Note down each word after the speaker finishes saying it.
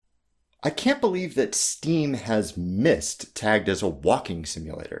I can't believe that Steam has Myst tagged as a walking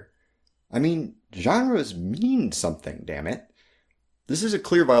simulator. I mean, genres mean something, damn it. This is a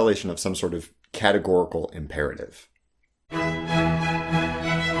clear violation of some sort of categorical imperative.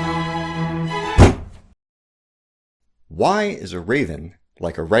 Why is a raven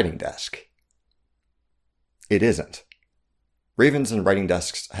like a writing desk? It isn't. Ravens and writing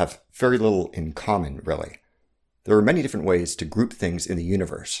desks have very little in common, really. There are many different ways to group things in the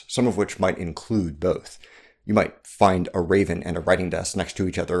universe, some of which might include both. You might find a raven and a writing desk next to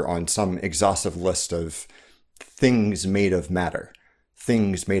each other on some exhaustive list of things made of matter,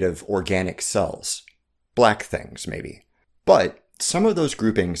 things made of organic cells, black things, maybe. But some of those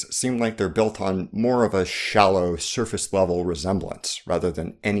groupings seem like they're built on more of a shallow, surface-level resemblance, rather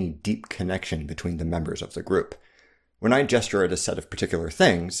than any deep connection between the members of the group. When I gesture at a set of particular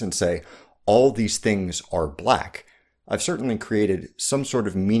things and say, all these things are black, I've certainly created some sort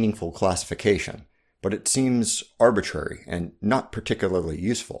of meaningful classification, but it seems arbitrary and not particularly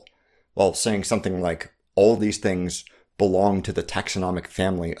useful. While saying something like, all these things belong to the taxonomic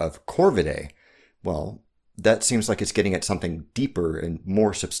family of Corvidae, well, that seems like it's getting at something deeper and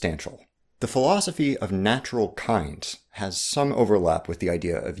more substantial. The philosophy of natural kinds has some overlap with the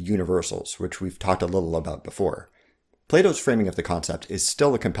idea of universals, which we've talked a little about before. Plato's framing of the concept is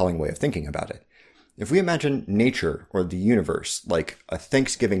still a compelling way of thinking about it. If we imagine nature or the universe like a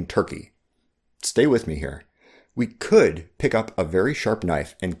Thanksgiving turkey, stay with me here, we could pick up a very sharp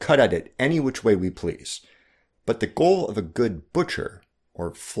knife and cut at it any which way we please. But the goal of a good butcher,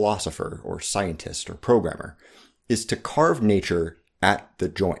 or philosopher, or scientist, or programmer, is to carve nature at the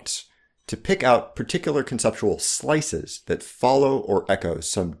joints, to pick out particular conceptual slices that follow or echo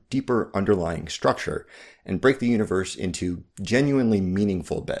some deeper underlying structure and break the universe into genuinely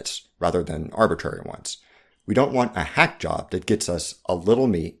meaningful bits rather than arbitrary ones. We don't want a hack job that gets us a little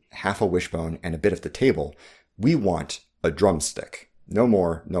meat, half a wishbone, and a bit of the table. We want a drumstick. No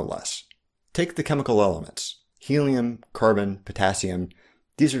more, no less. Take the chemical elements. Helium, carbon, potassium.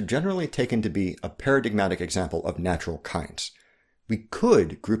 These are generally taken to be a paradigmatic example of natural kinds. We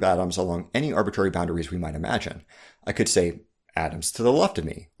could group atoms along any arbitrary boundaries we might imagine. I could say atoms to the left of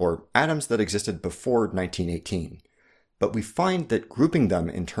me, or atoms that existed before 1918. But we find that grouping them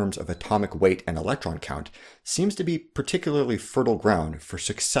in terms of atomic weight and electron count seems to be particularly fertile ground for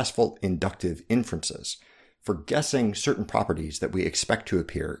successful inductive inferences, for guessing certain properties that we expect to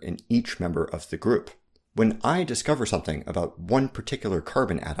appear in each member of the group. When I discover something about one particular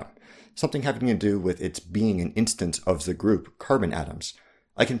carbon atom, something having to do with its being an instance of the group carbon atoms,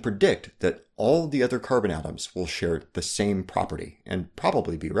 I can predict that all the other carbon atoms will share the same property and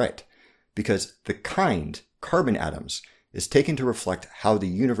probably be right, because the kind carbon atoms is taken to reflect how the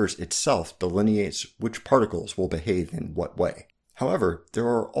universe itself delineates which particles will behave in what way. However, there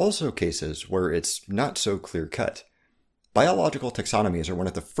are also cases where it's not so clear-cut. Biological taxonomies are one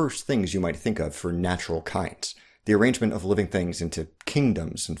of the first things you might think of for natural kinds, the arrangement of living things into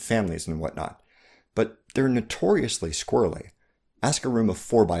kingdoms and families and whatnot. But they're notoriously squirrely. Ask a room of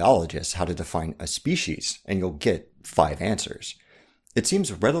 4 biologists how to define a species, and you'll get 5 answers. It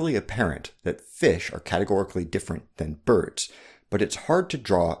seems readily apparent that fish are categorically different than birds, but it's hard to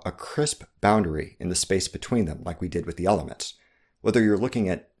draw a crisp boundary in the space between them like we did with the elements. Whether you're looking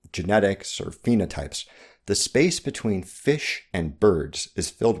at genetics or phenotypes, the space between fish and birds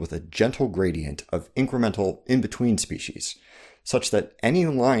is filled with a gentle gradient of incremental in-between species, such that any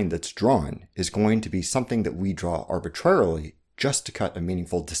line that's drawn is going to be something that we draw arbitrarily just to cut a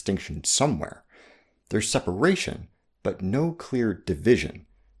meaningful distinction somewhere. There's separation, but no clear division,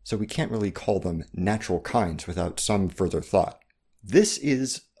 so we can't really call them natural kinds without some further thought. This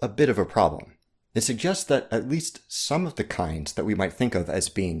is a bit of a problem. It suggests that at least some of the kinds that we might think of as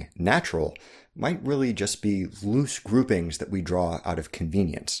being natural might really just be loose groupings that we draw out of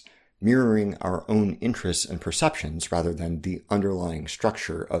convenience, mirroring our own interests and perceptions rather than the underlying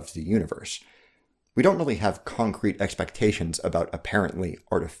structure of the universe. We don't really have concrete expectations about apparently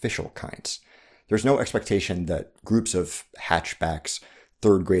artificial kinds. There's no expectation that groups of hatchbacks,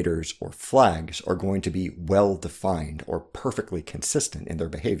 third graders, or flags are going to be well-defined or perfectly consistent in their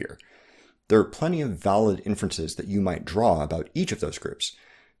behavior. There are plenty of valid inferences that you might draw about each of those groups,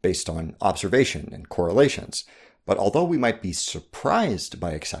 based on observation and correlations, but although we might be surprised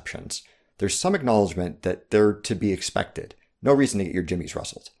by exceptions, there's some acknowledgement that they're to be expected. No reason to get your jimmies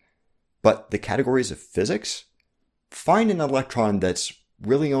rustled. But the categories of physics? Find an electron that's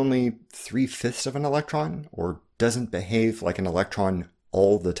really only 3/5 of an electron, or doesn't behave like an electron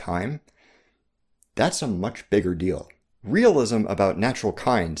all the time. That's a much bigger deal. Realism about natural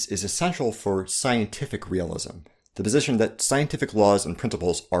kinds is essential for scientific realism, the position that scientific laws and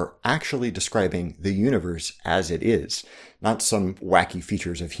principles are actually describing the universe as it is, not some wacky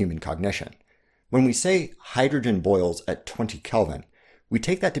features of human cognition. When we say hydrogen boils at 20 Kelvin, we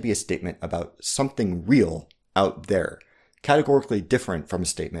take that to be a statement about something real out there, categorically different from a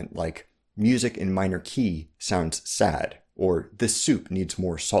statement like music in minor key sounds sad, or this soup needs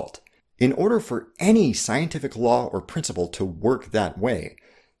more salt. In order for any scientific law or principle to work that way,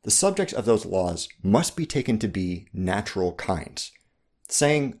 the subjects of those laws must be taken to be natural kinds.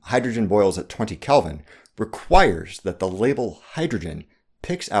 Saying hydrogen boils at 20 Kelvin requires that the label hydrogen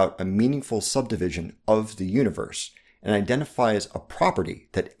picks out a meaningful subdivision of the universe and identifies a property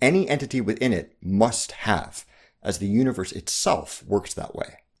that any entity within it must have, as the universe itself works that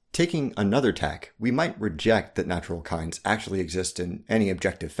way. Taking another tack, we might reject that natural kinds actually exist in any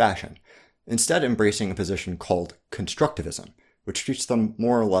objective fashion, instead embracing a position called constructivism, which treats them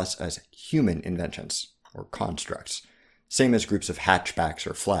more or less as human inventions, or constructs, same as groups of hatchbacks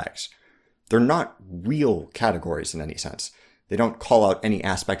or flags. They're not real categories in any sense. They don't call out any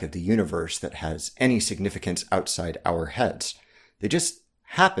aspect of the universe that has any significance outside our heads. They just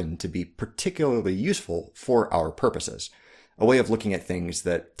happen to be particularly useful for our purposes, a way of looking at things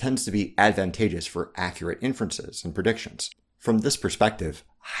that tends to be advantageous for accurate inferences and predictions. From this perspective,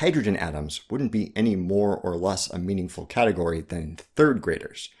 hydrogen atoms wouldn't be any more or less a meaningful category than third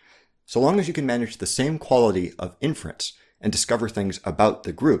graders. So long as you can manage the same quality of inference and discover things about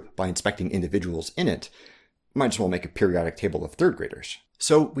the group by inspecting individuals in it, might as well make a periodic table of third graders.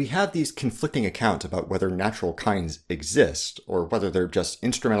 So we have these conflicting accounts about whether natural kinds exist or whether they're just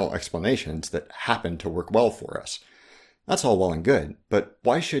instrumental explanations that happen to work well for us. That's all well and good, but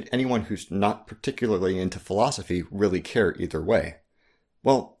why should anyone who's not particularly into philosophy really care either way?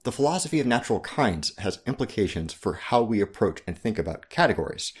 Well, the philosophy of natural kinds has implications for how we approach and think about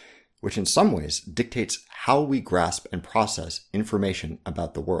categories, which in some ways dictates how we grasp and process information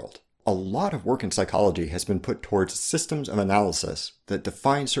about the world. A lot of work in psychology has been put towards systems of analysis that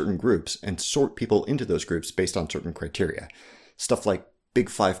define certain groups and sort people into those groups based on certain criteria. Stuff like Big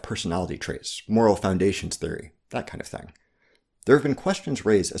Five personality traits, moral foundations theory, that kind of thing. There have been questions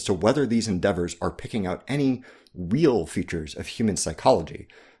raised as to whether these endeavors are picking out any real features of human psychology,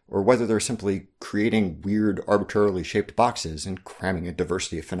 or whether they're simply creating weird, arbitrarily shaped boxes and cramming a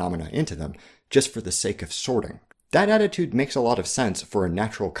diversity of phenomena into them just for the sake of sorting. That attitude makes a lot of sense for a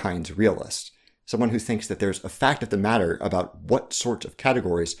natural kinds realist, someone who thinks that there's a fact of the matter about what sorts of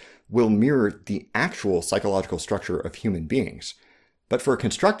categories will mirror the actual psychological structure of human beings. But for a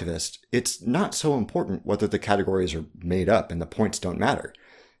constructivist, it's not so important whether the categories are made up and the points don't matter.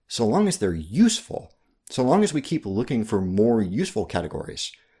 So long as they're useful, so long as we keep looking for more useful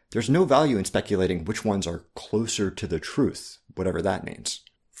categories, there's no value in speculating which ones are closer to the truth, whatever that means.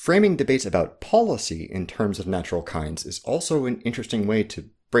 Framing debates about policy in terms of natural kinds is also an interesting way to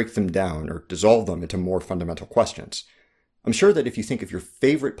break them down or dissolve them into more fundamental questions. I'm sure that if you think of your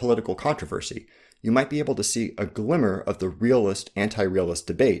favorite political controversy, you might be able to see a glimmer of the realist-anti-realist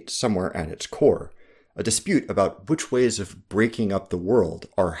debate somewhere at its core, a dispute about which ways of breaking up the world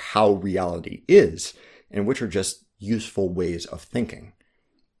are how reality is, and which are just useful ways of thinking.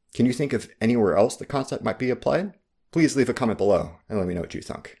 Can you think of anywhere else the concept might be applied? Please leave a comment below and let me know what you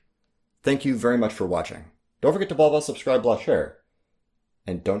think. Thank you very much for watching. Don't forget to blah blah subscribe, blah share,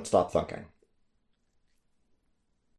 and don't stop thunking.